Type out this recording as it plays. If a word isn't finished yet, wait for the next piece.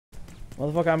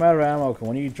Motherfucker, I'm out of ammo.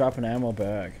 When you drop an ammo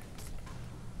bag?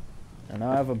 And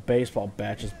now I have a baseball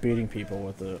bat just beating people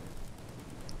with it.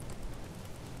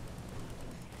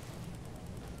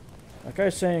 That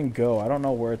guy's saying go. I don't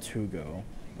know where to go.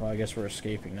 Well, I guess we're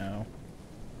escaping now.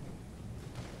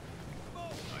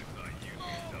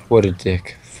 What a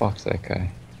dick. Fuck that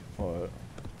guy. What?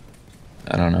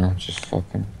 I don't know. Just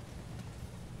fucking. I'm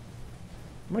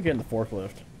gonna get in the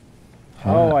forklift.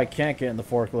 Huh? Oh, I can't get in the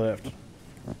forklift.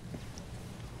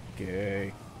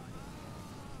 Gay.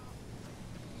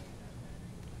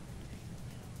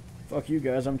 Fuck you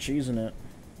guys, I'm cheesing it.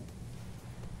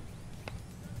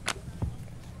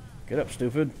 Get up,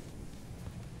 stupid.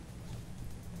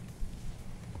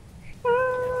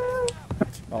 Oh,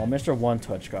 Mr. One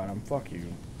Touch got him. Fuck you.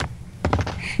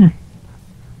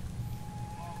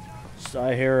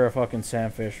 I hear a fucking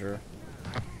Sam Fisher.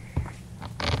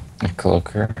 A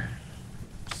cloaker.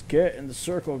 Just get in the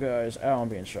circle, guys. Ow, I'm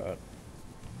being shot.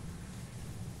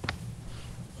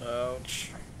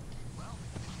 Ouch.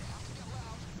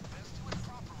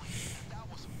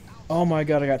 Oh my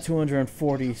god, I got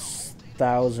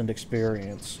 240,000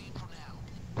 experience.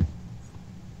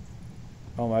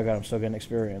 Oh my god, I'm still getting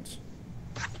experience.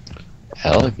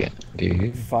 Elegant,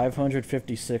 dude.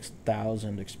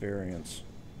 556,000 experience.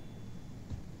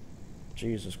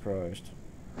 Jesus Christ.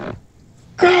 Oh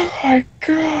my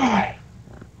god.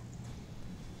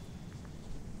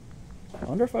 I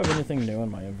wonder if I have anything new in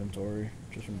my inventory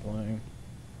just from playing.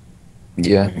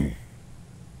 Yeah.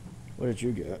 What did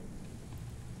you get?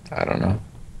 I don't know.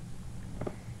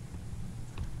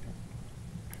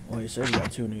 Well, you said you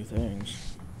got 2 new things.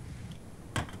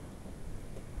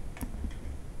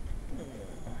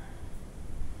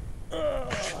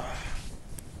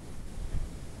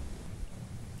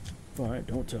 Fine,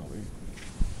 don't tell me.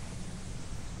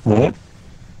 What? I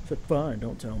said, fine,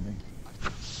 don't tell me.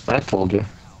 I told you.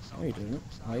 No, you didn't.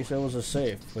 All you said was a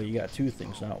safe, but you got 2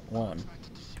 things, not 1.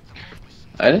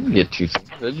 I didn't get 2 things.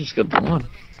 I just got the 1.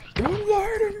 Don't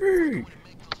lie to me!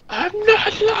 I'm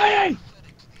not lying!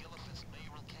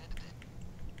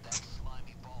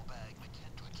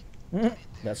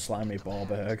 That slimy ball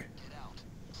bag.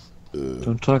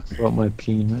 Don't talk about my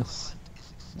penis.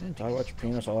 I can talk about your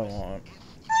penis all I want.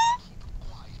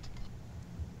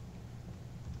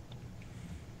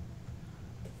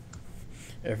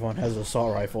 Everyone has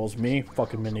assault rifles. Me,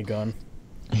 fucking minigun.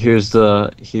 Here's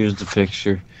the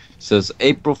picture. It says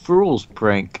April Fool's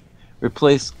prank.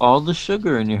 Replace all the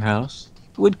sugar in your house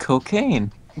with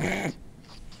cocaine. Yeah,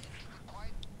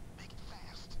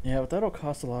 but that'll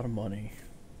cost a lot of money.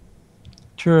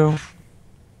 True.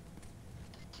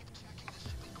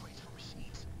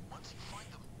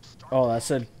 Oh, that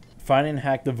said find and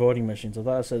hack the voting machines. I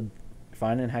thought it said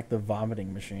find and hack the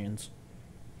vomiting machines.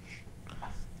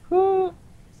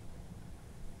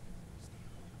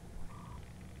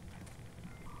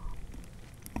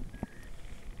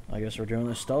 I guess we're doing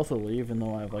this stealthily, even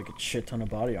though I have like a shit ton of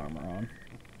body armor on.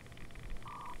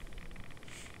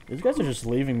 These guys are just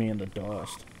leaving me in the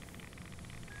dust.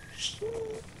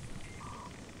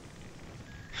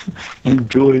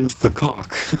 Enjoys the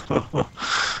cock. What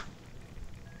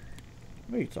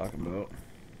are you talking about?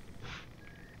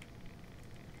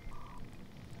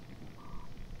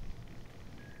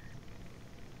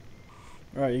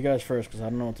 Alright, you guys first, because I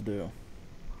don't know what to do.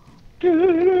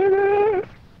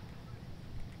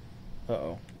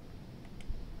 Uh-oh.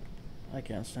 I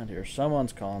can't stand here.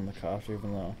 Someone's calling the cops,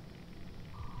 even though...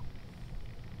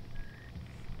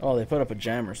 Oh, they put up a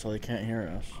jammer so they can't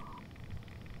hear us.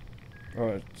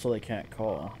 Or so they can't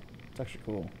call. It's actually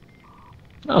cool.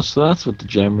 Oh, so that's what the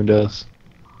jammer does.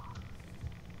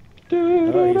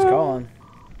 Oh, he's calling.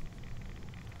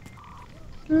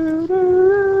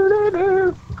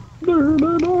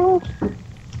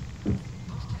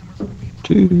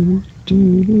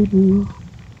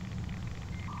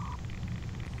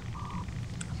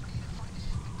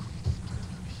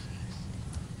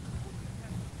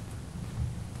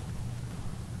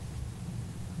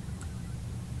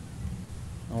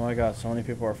 Oh my god, so many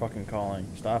people are fucking calling.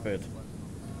 Stop it.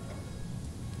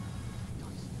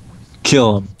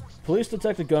 Kill him. Police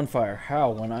detected gunfire.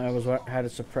 How? When I had a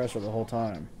suppressor the whole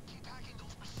time.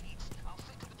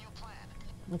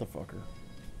 Motherfucker.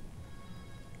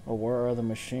 Oh, where are the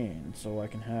machines so I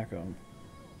can hack them?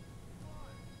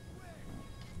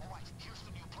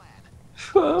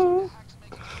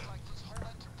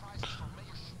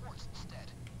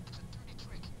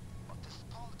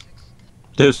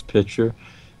 This picture.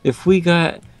 If we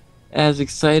got as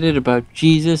excited about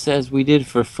Jesus as we did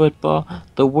for football,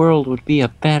 the world would be a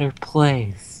better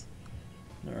place.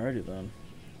 Alrighty then.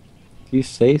 If you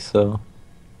say so.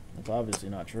 That's obviously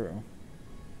not true.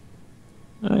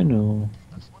 I know.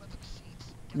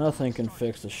 Nothing can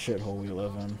fix the shithole we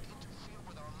live in.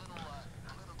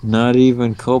 Not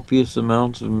even copious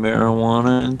amounts of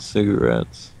marijuana and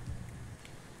cigarettes.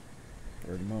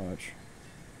 Pretty much.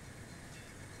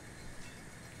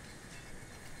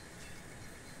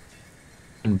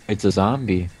 It's a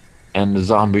zombie, and the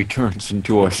zombie turns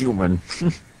into a human.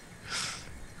 Is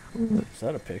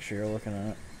that a picture you're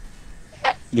looking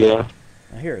at? Yeah.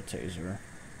 I hear a taser.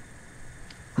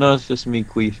 No, it's just me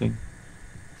queefing.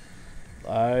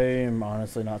 I'm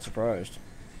honestly not surprised.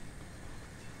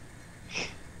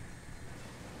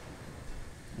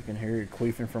 I can hear you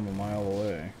queefing from a mile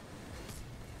away.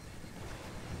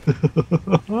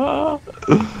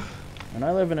 And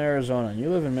I live in Arizona, and you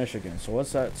live in Michigan, so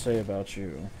what's that say about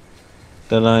you?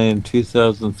 That I am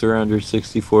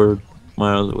 2,364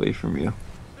 miles away from you.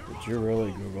 Did you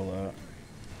really Google that?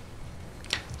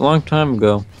 A long time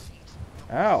ago.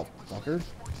 Ow, fucker.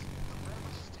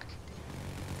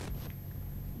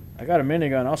 I got a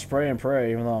minigun, I'll spray and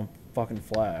pray even though I'm fucking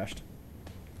flashed.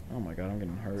 Oh my god, I'm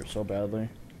getting hurt so badly.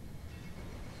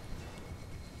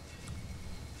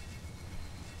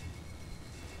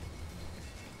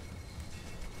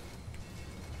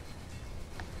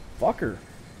 Fucker.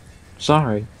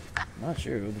 Sorry. Not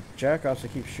you, the jackoffs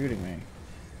that keep shooting me.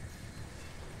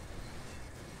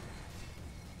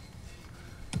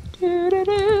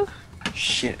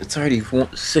 Shit, it's already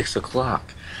 6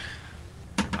 o'clock.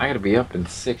 I gotta be up in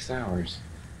 6 hours.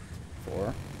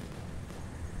 For?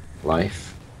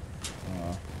 Life.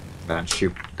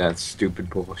 That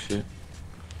stupid bullshit.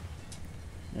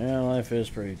 Yeah, life is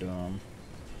pretty dumb.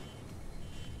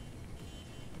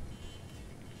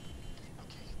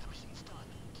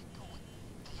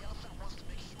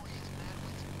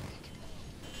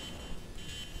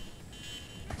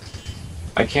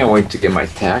 I can't wait to get my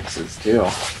taxes, too.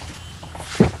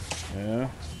 Yeah?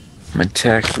 My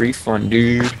tax refund,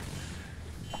 dude.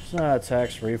 It's not a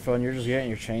tax refund, you're just getting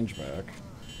your change back.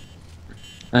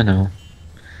 I know.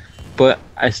 But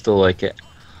I still like it.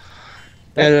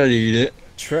 I don't need it.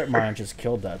 Trip mine just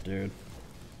killed that dude.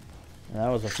 And that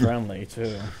was a friendly,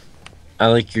 too. I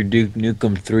like your Duke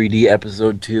Nukem 3D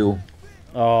episode 2.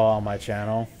 Oh, on my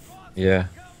channel? Yeah.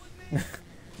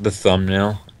 The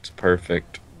thumbnail. It's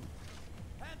perfect.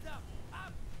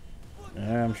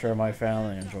 Yeah, I'm sure my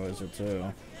family enjoys it,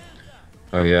 too.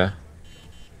 Oh, yeah?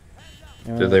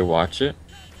 You know, Did they watch it?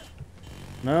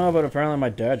 No, but apparently my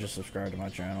dad just subscribed to my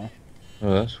channel.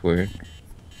 Oh, that's weird.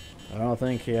 I don't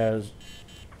think he has...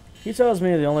 He tells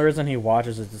me the only reason he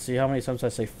watches is to see how many times I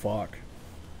say fuck.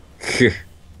 So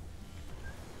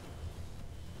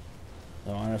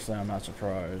honestly, I'm not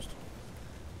surprised.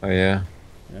 Oh, yeah?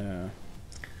 Yeah.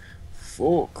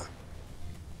 Fuck.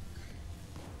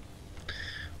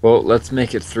 Well, let's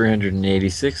make it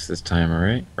 386 this time,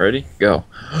 alright? Ready? Go.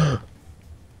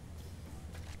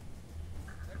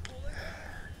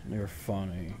 You're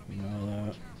funny. You know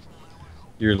that?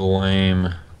 You're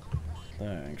lame.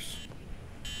 Thanks.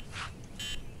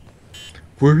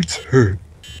 Words hurt.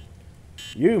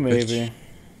 You maybe.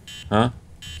 Huh?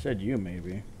 Said you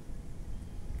maybe.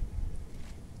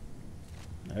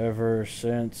 Ever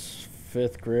since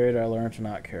 5th grade, I learned to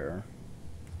not care.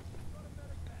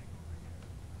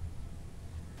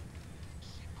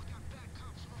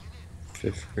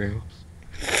 Fifth grade.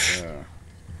 Yeah.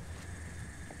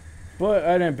 But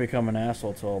I didn't become an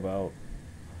asshole till about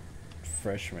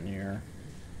freshman year.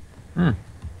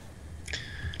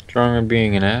 What's wrong with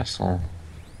being an asshole?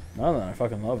 Nothing, I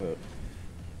fucking love it.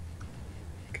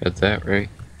 Got that right.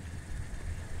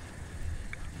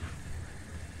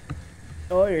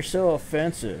 Oh, you're so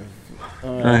offensive.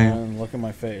 And look at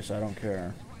my face, I don't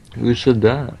care. Who said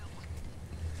that?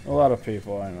 A lot of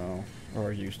people I know,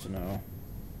 or used to know.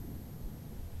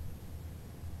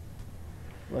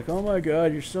 Like, oh my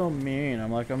god, you're so mean.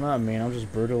 I'm like, I'm not mean, I'm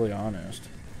just brutally honest.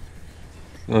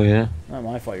 Oh, yeah? Not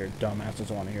my fault your dumbass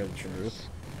doesn't want to hear the truth.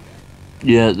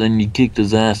 Yeah, then you kicked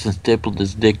his ass and stapled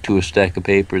his dick to a stack of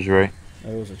papers, right?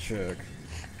 It was a chick.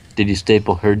 Did you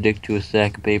staple her dick to a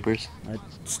stack of papers? I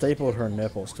stapled her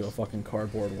nipples to a fucking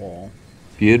cardboard wall.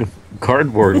 Beautiful.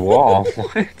 Cardboard wall?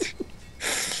 What?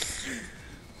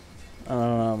 I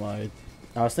don't know,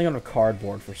 I was thinking of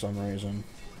cardboard for some reason.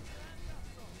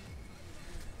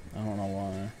 I don't know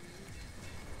why.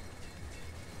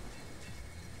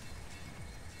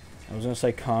 I was gonna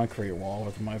say concrete wall,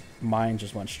 but my mind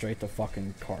just went straight to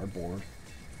fucking cardboard.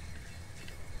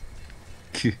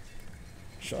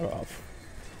 Shut up.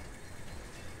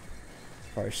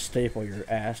 Probably staple your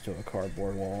ass to a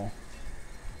cardboard wall.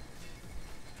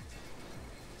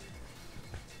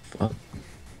 Fuck.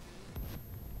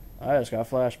 I just got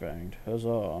flashbanged.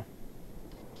 Huzzah.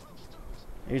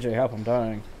 EJ, help, I'm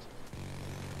dying.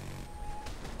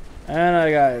 And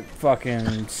I got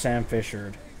fucking Sam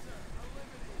Fishered.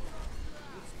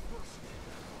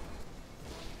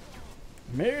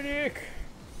 Medic!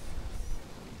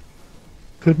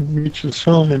 Couldn't reach the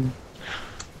sign.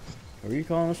 Are you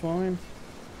calling us mine?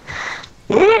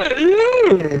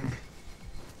 Hello.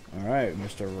 Alright,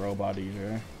 Mr. Robot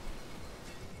EJ.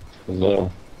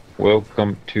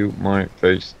 Welcome to my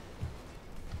face.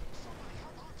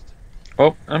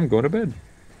 Oh, I'm going to bed.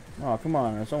 Oh, come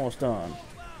on, it's almost done.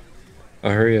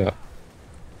 Hurry up.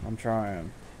 I'm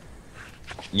trying.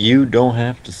 You don't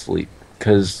have to sleep,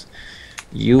 because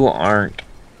you aren't,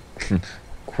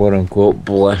 quote-unquote,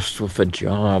 blessed with a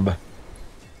job.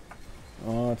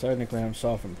 Well, technically I'm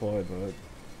self-employed, but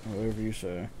whatever you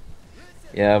say.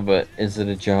 Yeah, but is it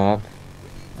a job?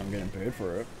 I'm getting paid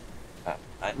for it.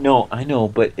 I know,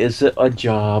 but is it a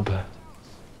job?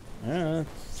 Yeah,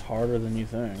 it's harder than you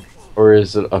think. Or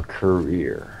is it a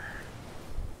career?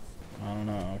 I don't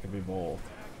know, it could be both.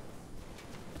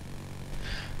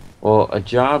 Well, a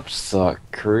job sucks.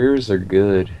 Careers are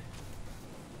good.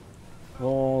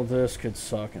 Well, this could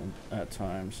suck at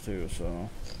times too, so...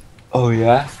 Oh,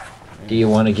 yeah? Do you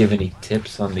want to give any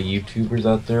tips on the YouTubers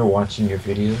out there watching your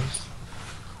videos?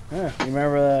 Yeah, you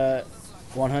remember that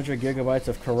 100 gigabytes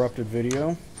of corrupted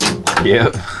video?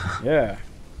 Yep. Yeah.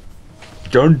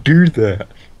 Don't do that.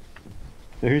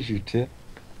 There's your tip.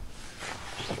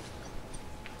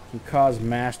 You cause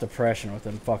mass depression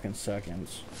within fucking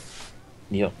seconds.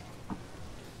 Yep.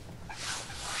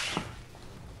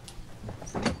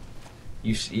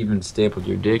 You even stapled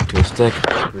your dick to a stack of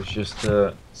papers just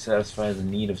to satisfy the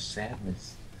need of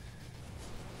sadness.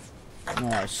 Oh,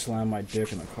 I slammed my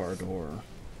dick in the car door.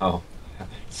 Oh,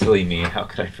 silly me. How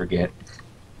could I forget?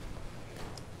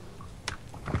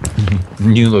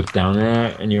 You looked down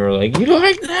there and you were like, "You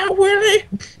like that,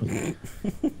 Willie?"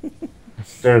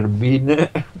 Started beating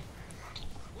it.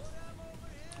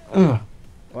 Ugh.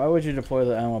 Why would you deploy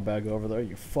the ammo bag over there,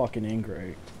 you fucking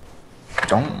ingrate?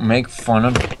 Don't make fun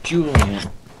of Julian.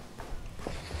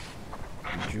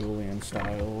 Julian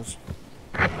Styles.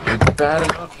 It's bad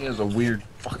enough he has a weird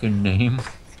fucking name.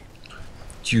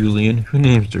 Julian. Who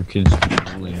names their kids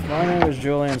Julian? If my name was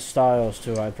Julian Styles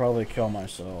too, I'd probably kill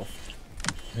myself.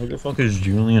 Who the fuck is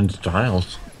Julian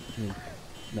Styles?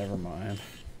 Never mind.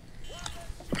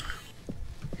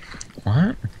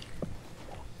 What?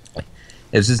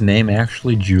 Is his name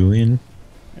actually Julian?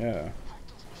 Yeah.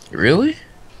 Really?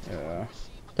 Yeah.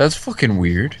 That's fucking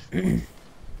weird.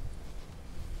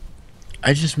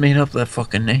 I just made up that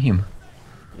fucking name.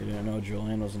 You didn't know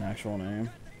Julian was an actual name?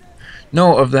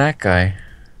 No, of that guy.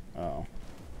 Oh.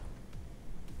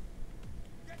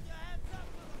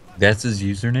 That's his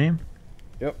username?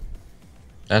 Yep.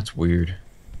 That's weird.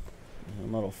 A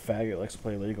little faggot likes to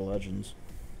play League of Legends.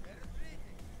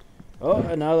 Oh,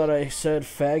 and now that I said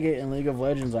faggot in League of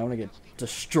Legends, I'm gonna get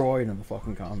destroyed in the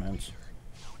fucking comments.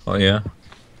 Oh, yeah?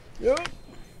 Yep.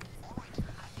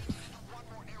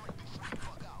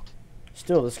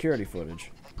 Still, the security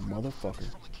footage. Motherfucker.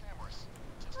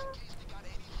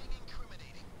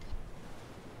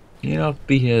 You know,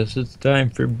 BS, it's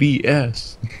time for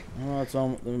BS.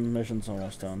 Well, the mission's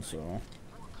almost done, so...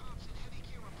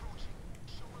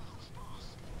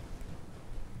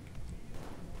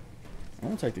 I'm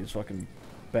gonna take these fucking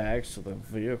bags to the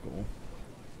vehicle.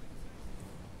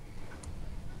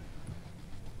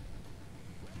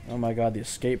 Oh my god, the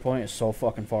escape point is so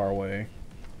fucking far away.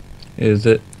 Is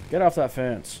it? Get off that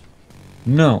fence.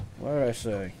 No. What did I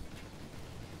say?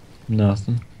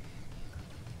 Nothing.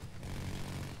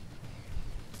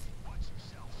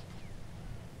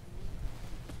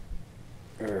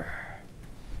 Urgh.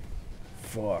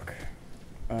 Fuck.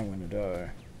 I'm gonna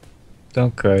die.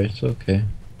 Don't cry, it's okay.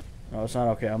 No, it's not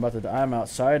okay. I'm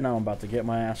outside now. I'm about to get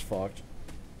my ass fucked.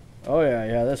 Oh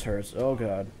yeah, this hurts. Oh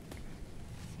god.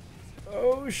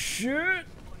 Oh shit.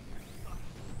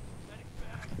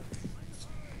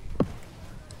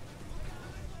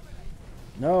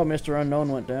 No, Mr. Unknown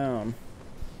went down.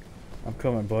 I'm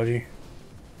coming, buddy.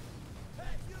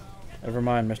 Never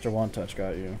mind, Mr. One Touch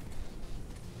got you.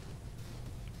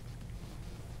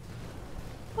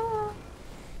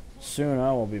 Soon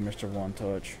I will be Mr. One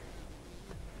Touch.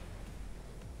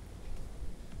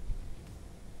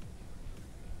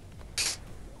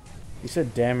 He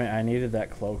said, damn it, I needed that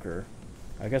cloaker.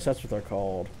 I guess that's what they're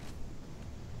called.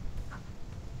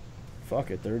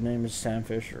 Fuck it, their name is Sam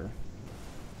Fisher.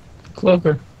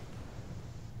 Cloaker.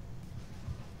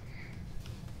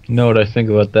 You know what I think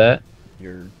about that?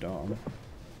 You're dumb.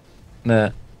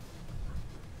 That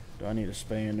Do I need to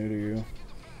spay and neuter you?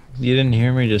 you didn't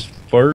hear me just fart?